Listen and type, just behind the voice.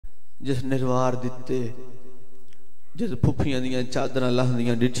جس نروار دیتے، جس پھپھیاں دیاں چادراں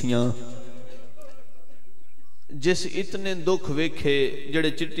لہندیاں ڈٹھیاں، جس اتنے دکھ ویکھے جڑے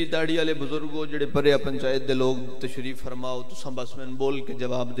چٹی داڑی والے بزرگوں جڑے پریا پنچایت دے لوگ تشریف فرماؤ تو سن بس میں بول کے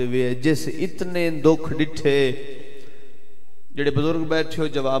جواب دے وے، جس اتنے دکھ ڈٹھے جڑے بزرگ بیٹھے ہو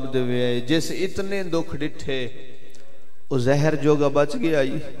جواب دے وے، جس اتنے دکھ ڈٹھے او زہر جوگا بچ گیا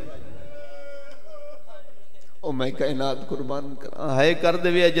ہی او میں کائنات قربان کرا ہے کر دے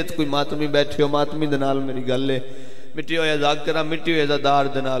وے، جت کوئی ماتمی بیٹھے ہو ماتمی دنال میری گل ہے، مٹی ہویا ذاکرہ مٹی ہویا زدار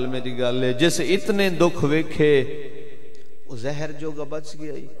دنال میری گل ہے، جس اتنے دکھ ویکھے وہ زہر جوگا بچ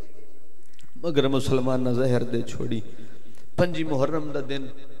گیا ہی، مگر مسلمان نہ زہر دے چھوڑی۔ 5 محرم دا دن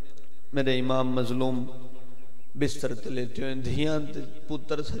میرے امام مظلوم بستر تے لیٹے ہوئے، دھیاں تے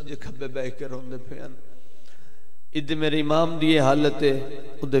پتر سجے کھبے بہ کے روندے پھیان، ادھے میرے امام دی حالت ہے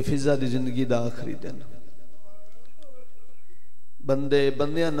ادھے فضا دی زندگی دا آخری دن، بندے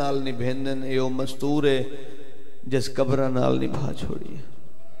بندیاں نال نہیں بھیندن، ایو مستور ہے جس قبرہ نال نہیں بھا چھوڑی ہے،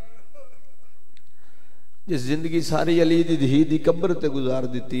 جس زندگی ساری علی دی دھی دی قبر تے گزار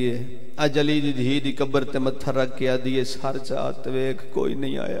دیتی ہے، آج علی دی دھی دی قبر تے متھر رکھ کے آدھی سار چاہت ویک کوئی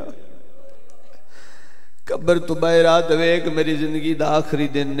نہیں آیا، قبر تو بائرات ویک میری زندگی دا آخری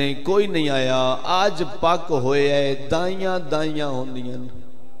دن نہیں کوئی نہیں آیا، آج پاک ہوئے ہے دائیاں دائیاں ہوندیاں،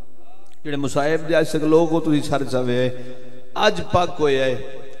 جڑے مصائب دے آج تک لوگوں تو ہی سار چاہے آج پاک ہوئے ہے،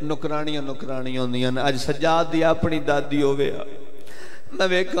 نکرانیاں نکرانیاں ہوندیاں، آج سجاد دی اپنی دادی ہو گیا، میں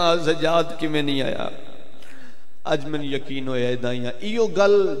ویکھاں سجاد کی میں نہیں آیا، آج میں یقین ہویا ہے دائیاں، ایو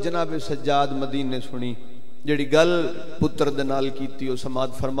گل جناب سجاد مدینے سنی، جڑی گل پتر دنال کیتی ہو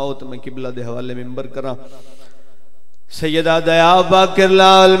سماعت فرماؤ تو میں قبلہ دے حوالے ممبر کرا۔ سیدہ دیا باکر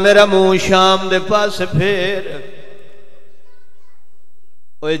لال میرا منہ شام دے پاس پھیر،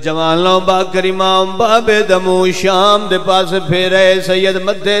 اوے جوانوں باکر امام بابے دمو شام دے پاس پھیرے، سید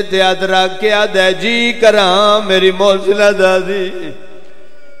مدھے تے ادرا کیا دے جی کرام میری موزلہ دادی،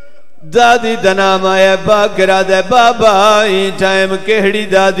 دادی دنام آیا باکرہ دے بابا ہی ٹائم کہڑی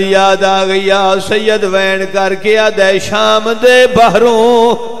دادی یاد آگیا، سید وین کر کیا دے شام دے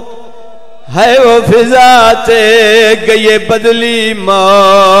بحروں ہے وہ فضا تے گئے بدلی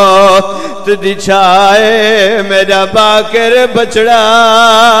موت دی چھائے میرا باکر بچڑا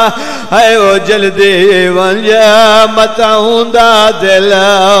ہے وہ جلدی ونجا متاؤں دا دل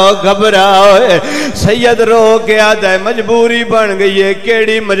گھبراؤے، سید رو کے آدھے مجبوری بن گئی ہے،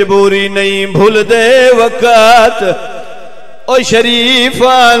 کیڑی مجبوری نہیں بھول دے وقت او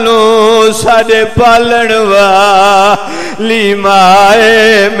شریفانو ساڑے پالن والی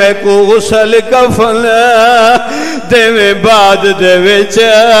مائے میں کو غسل کفن دے میں بعد دے وچ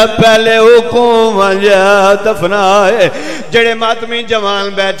پہلے حکم جا دفنائے، جڑے ماتمی جوان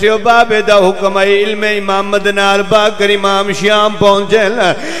بیٹھے ہو بابے دا حکم ہے علم امام مدنال باکر امام شیام پہنچے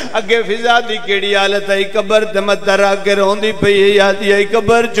اگے فضا دی کیڑی حالت ہے، قبر تے مترا کے روندی پئی یادی ہے،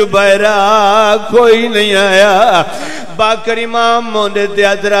 قبر چبائرہ کوئی نہیں آیا، باکر امام موندے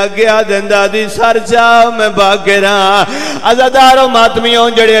تیاترہ گیا دندہ دی سر چاہ میں باکرہ عزاداروں ماتمیوں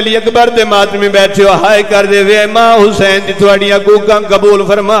جڑے علی اکبر دے ماتمی بیٹھے ہو ہائے کر دے وے ماں حسین دی تھوڑیاں کوکاں قبول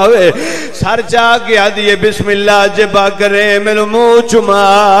فرماوے، سر چاہ گیا دیئے بسم اللہ جے باکرے ملو منہ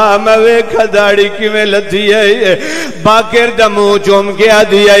چما میں ویکھا داڑی کی میں لدھی ہے، باکر دا منہ چوم گیا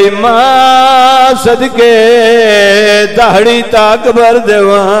دیئے ماں صدقے داڑی تاکبر دے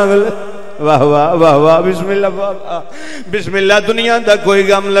وانگل، واہ واہ واہ واہ بسم اللہ واہ بسم اللہ، دنیا دا کوئی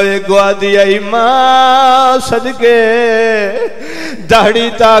غم لوے گوا دیا ماں صدقے داڑی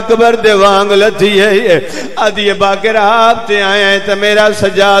تاکبر دے وانگ لتھی ہے، آدھی باکر آپ تے آئے ہیں تو میرا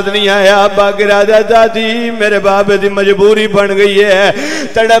سجاد نہیں آیا، باکر آدھا دادی میرے بابے دی مجبوری بن گئی ہے،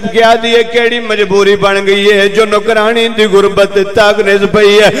 تڑپ گیا دیئے کیڑی مجبوری بن گئی ہے جو نکرانی دی غربت تاک نز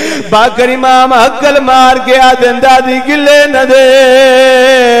پئی ہے، باکر امام حقل مار کے آدھن دادی گلے نہ دے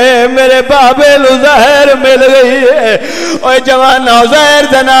میرے بابے لو ظاہر مل گئی ہے، اوہ جوانا ظاہر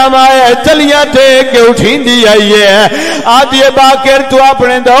دا نام آیا ہے، تلیاں ٹیک کے اٹھین دی آئی ہے، آدھی باکر تو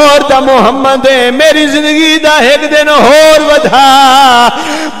اپنے دور دا محمد ہے، میری زندگی دا ایک دن اور ودھا،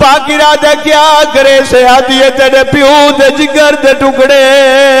 باکر آدھا کیا کرے سے آدھی تیرے پیو دے جگر دے ٹکڑے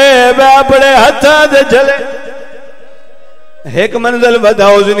میں اپنے ہتھا دے چلے، ایک منزل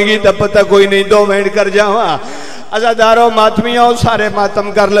ودھاؤ زندگی دا پتہ کوئی نہیں، 2 منٹ کر جاؤں عزاداروں ماتمیوں سارے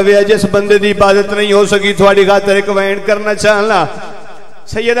ماتم کر لوے، جس بندے دی عبادت نہیں ہو سکی تھوڑی خاطر ایک وینڈ کرنا چاہنا،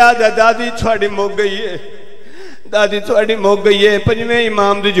 سیدہ دادی تھوڑی موگ گئی ہے، دادی تھوڑی موک گئی ہے پنجویں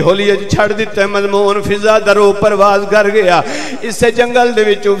امام دی جھولی چھڑ دیتا ہے مضمون فضا درو پرواز کر گیا اس سے جنگل دے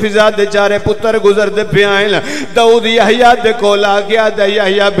وچوں فضا دے چارے پتر گزر دے پیائن داؤد یحییٰ دے کول آ گیا دے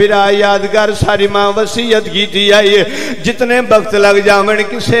یحییٰ برا یادگار ساری ماں وصیت کیتی آئی جتنے وقت لگ جاون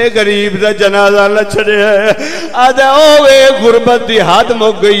کسے غریب دا جنازہ نہ چھڑے آدھا اوے غربت دی حد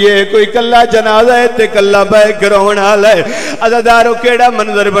موک گئی ہے کوئی کلا جنازہ ہے تے کلا بے گرون آل ہے آدھا دارو کیڑا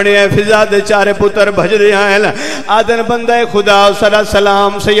منظر بنے ہیں فضا دے چارے پتر بھج دے آئیں آدھن بندہ خدا صلی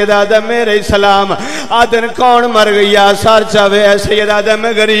سلام سید آدم میرے سلام آدھن کون مر گئی آثار چاہوے سید آدم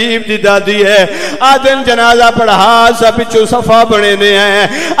غریب دی دادی ہے آدھن جنازہ پڑھا سا پچھو صفا بنے دے ہیں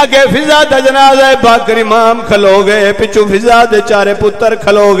اگے فضا دا جنازہ باکر امام کھلو گئے پچھو فضا دے چارے پتر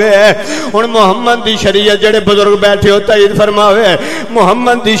کھلو گئے ان محمد دی شریعت جڑے بزرگ بیٹھے ہوتا ہے فرماوے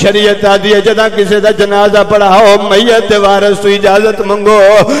محمد دی شریعت آدھی ہے جدہ کسی دا جنازہ پڑھاؤ میت دے وارث تو اجازت منگو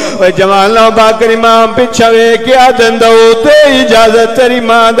جوانوں باکر امام پچھوے کیا دن داؤد اجازت تیری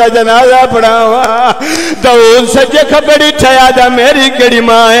ماں دا جنازہ پڑھاوا داؤد سجے کھبڑی ٹھیا دا میری کڑی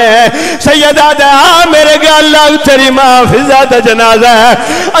ماں ہے سیدہ دا میرے گا اللہ تیری ماں فضا دا جنازہ ہے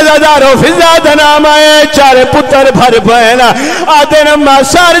ازادارو فضا دا نام آئے چارے پتر بھر پہنا آدھے نمہ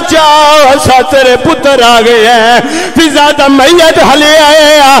سر چاو سا تیرے پتر آگئے ہیں فضا دا میت حلی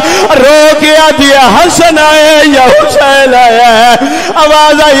آئے رو کیا دیا حسن آئے یا حسین آئے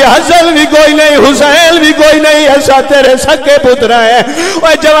آواز آئی حسن بھی کوئی نہیں حسین بھی کوئی نہیں ایسا تیرے سکے پتر آئے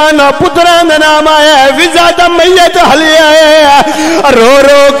وہ جوانہ پتران دا نام آیا ہے فضا دا میت حلی آئے رو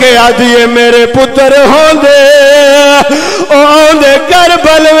رو کے آدھیے میرے پتر ہوں دے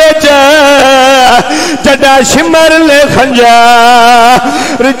کربل وچ جڑا شمر لے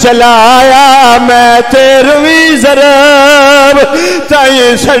خنجر چلایا میں تیروی ضرب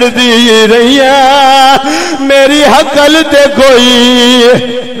تائیں سڑ دی رہی ہے میری حقل تے کوئی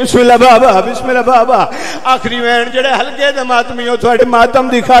بسم اللہ بابا بسم اللہ بابا آخری وین جڑے ہلکے دے ماتمی ہو تھوڑے ماتم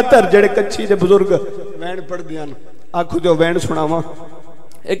دی خاطر جڑے کچھی دے بزرگ وین پڑھ دیاں آنکھو جو وین سناواں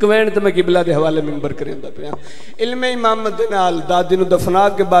ایک وین تو میں قبلہ دے حوالے ممبر کریں دا پیا علم امام مدینال دادی نو دفنا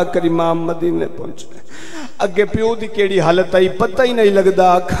کے باکر امام مدینے پہنچے اگے پیو دی کیڑی حالت آئی پتہ ہی نہیں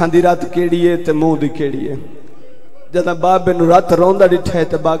لگدا کھان دی رات کیڑی ہے تے منہ دی کیڑی ہے جدہ بابے نو رات روندہ ڈٹھے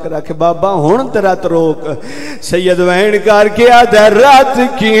تے باکر آکے بابا ہون تے رات روک سید وین کار کیا دے رات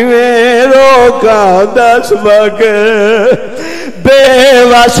کیویں روکا دس باکر بے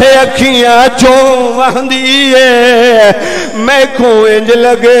واسے اکھیاں چوں وہندی ہے میں کو انج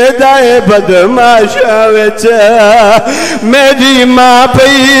لگے دائے بدماشا وچ میری ماں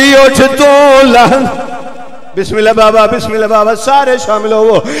پئی اٹھ تو لہن بسم اللہ بابا سارے شامل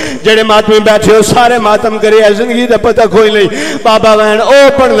ہو جڑے ماتمی بیٹھے ہو سارے ماتم کرے زندگی دا پتہ کوئی نہیں بابا وین او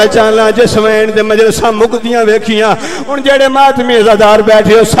پڑھنا چاہنا جس وین دے مجلسہ مقدیاں ویکھیاں ان جڑے ماتمی ازادار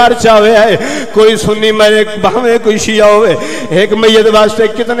بیٹھے ہو سار چاہوے آئے کوئی سنی مرے بہمیں کوئی شیعہ ہوئے ایک میت واسطے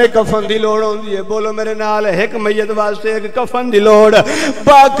کتنے کفن دی لوڑ ہوں دی ہے بولو میرے نال ایک میت واسطے ایک کفن دی لوڑ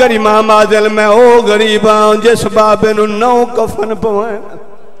باکر امام عادل میں او غریباں جس بابے نو کفن پوائیں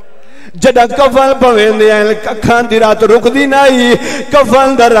جڑا کفن پویں دے ککھاں دی رات رک دی نہیں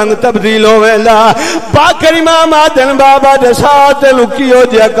کفن دا رنگ تبدیل ہوئے لا باکر امام عادل بابا دے ساتھ لکیو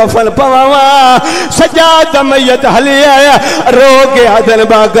جیا کفن پواوا سجاد میت حلی آیا رو کے عادل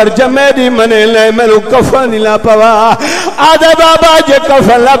باکر جمع دی منے لے ملو کفن لا پوا آدھے بابا جے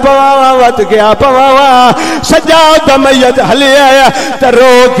کفن لا پواوا وط کیا پواوا سجاد میت حلی آیا تا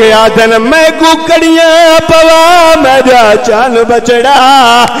رو کے عادل میں کو کڑیاں پوا میں جا چان بچڑا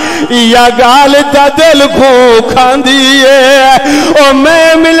یا گال تا دل کو کھان دیئے او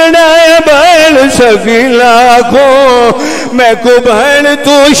میں ملنا بہن سکیلا کو میں کو بہن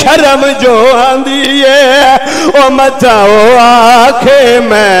تو شرم جو آن دیئے او متاو آکھے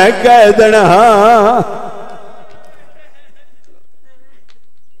میں کہہ دنا